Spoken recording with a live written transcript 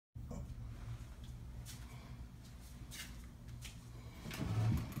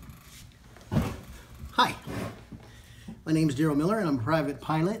My name is Daryl Miller, and I'm a private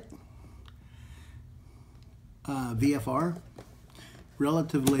pilot, VFR,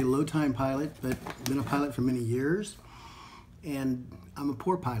 relatively low-time pilot, but been a pilot for many years, and I'm a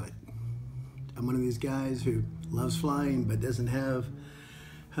poor pilot. I'm one of these guys who loves flying but doesn't have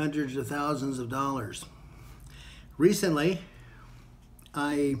hundreds of thousands of dollars. Recently,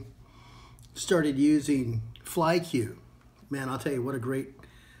 I started using FlyQ. Man, I'll tell you what a great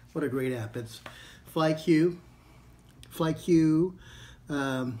app. It's FlyQ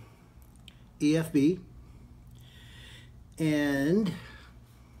EFB, and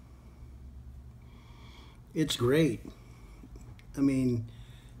it's great. I mean,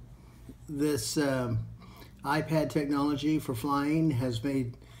 this iPad technology for flying has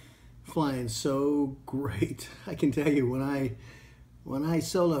made flying so great. I can tell you, when I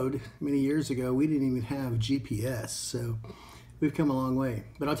soloed many years ago, we didn't even have GPS, so we've come a long way.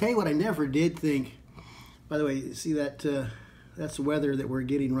 But I'll tell you what I never did think. By the way, you see that that's the weather that we're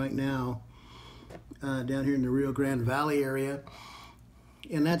getting right now down here in the Rio Grande Valley area,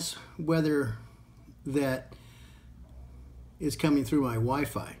 and that's weather that is coming through my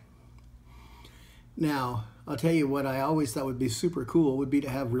Wi-Fi. Now, I'll tell you what I always thought would be super cool would be to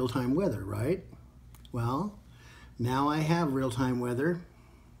have real-time weather, right? Well, now I have real-time weather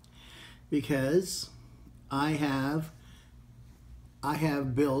because I have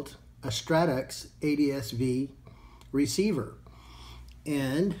built a Stratux ADS-V receiver.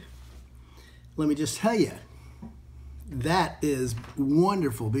 And let me just tell you, that is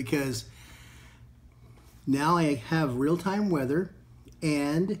wonderful because now I have real-time weather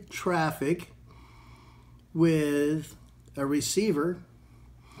and traffic with a receiver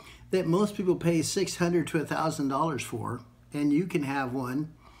that most people pay $600 to $1,000 for, and you can have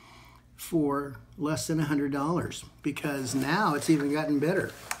one for less than $100 because now it's even gotten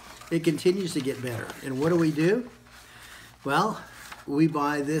better. It continues to get better. And what do? Well, we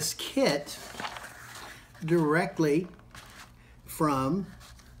buy this kit directly from,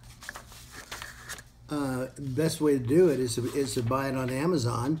 the best way to do it is to buy it on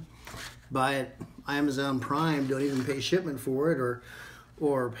Amazon. Buy it Amazon Prime, don't even pay shipment for it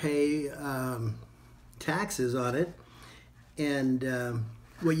or pay taxes on it. And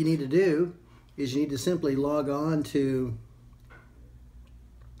what you need to do is you need to simply log on to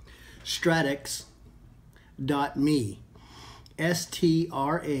Stratux.me,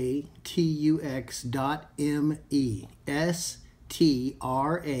 STRATUX.me,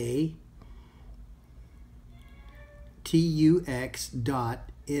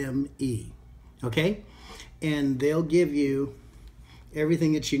 STRATUX.me, okay? And they'll give you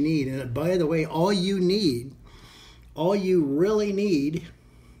everything that you need. And by the way, all you really need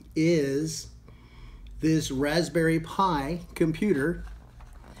is this Raspberry Pi computer.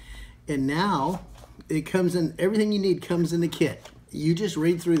 And now it comes in, everything you need comes in the kit. You just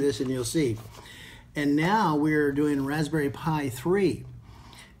read through this and you'll see. And now we're doing Raspberry Pi 3.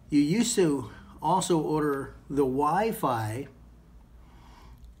 You used to also order the Wi-Fi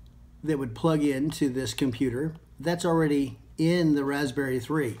that would plug into this computer. That's already in the Raspberry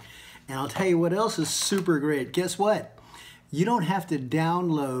 3. And I'll tell you what else is super great. Guess what? You don't have to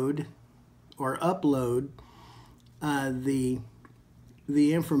download or upload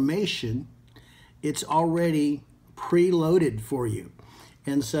the information. It's already preloaded for you.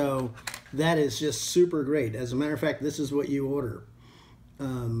 And so that is just super great. As a matter of fact, this is what you order.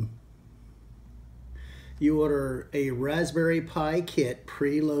 You order a Raspberry Pi kit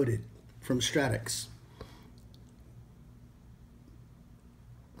preloaded from Stratux.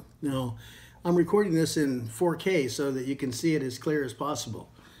 Now, I'm recording this in 4K so that you can see it as clear as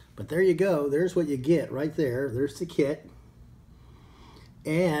possible. But there you go. There's what you get right there. There's the kit.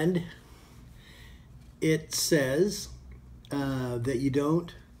 And it says that you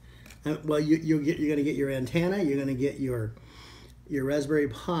don't, well, you're going to get your antenna, you're going to get your Raspberry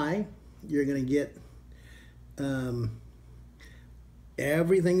Pi, you're going to get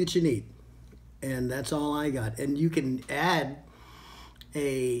everything that you need. And that's all I got. And you can add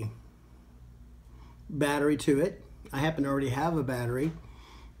a battery to it. I happen to already have a battery,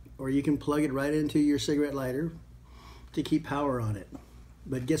 or you can plug it right into your cigarette lighter to keep power on it.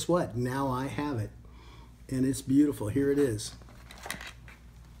 But guess what? Now I have it, and it's beautiful. Here it is.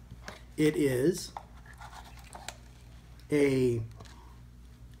 It is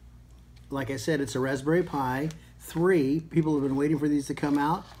like I said, it's a Raspberry Pi 3. People have been waiting for these to come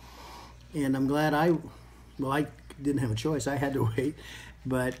out, and I'm glad I didn't have a choice. I had to wait,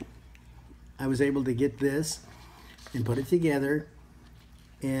 but I was able to get this and put it together,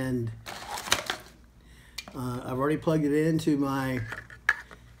 and I've already plugged it into my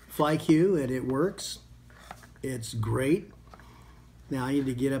FlyQ, and it works. It's great. Now I need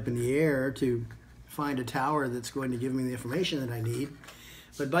to get up in the air to find a tower that's going to give me the information that I need.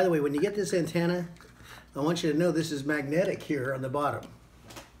 But by the way, when you get this antenna, I want you to know this is magnetic here on the bottom.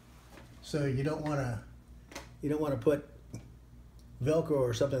 So you don't want to put Velcro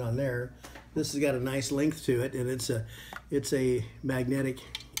or something on there. This has got a nice length to it, and it's a magnetic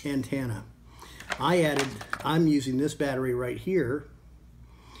antenna. I'm using this battery right here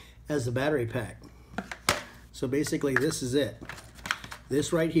as the battery pack. So basically this is it.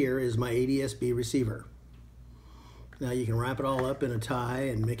 This right here is my ADS-B receiver. Now you can wrap it all up in a tie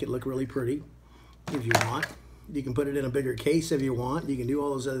and make it look really pretty if you want. You can put it in a bigger case if you want. You can do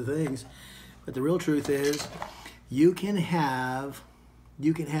all those other things. But the real truth is you can have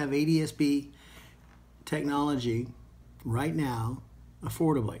ADS-B technology right now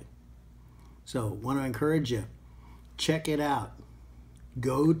affordably. So want to encourage you, check it out.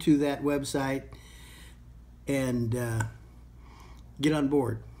 Go to that website and get on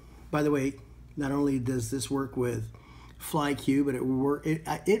board. By the way, not only does this work with FlyQ, but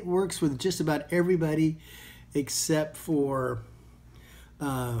it works with just about everybody except for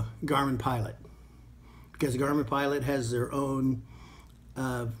Garmin Pilot, because Garmin Pilot has their own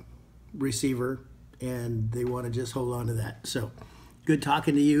receiver and they want to just hold on to that. So good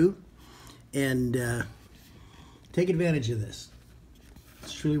talking to you, and take advantage of this.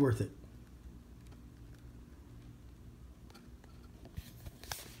 It's truly worth it.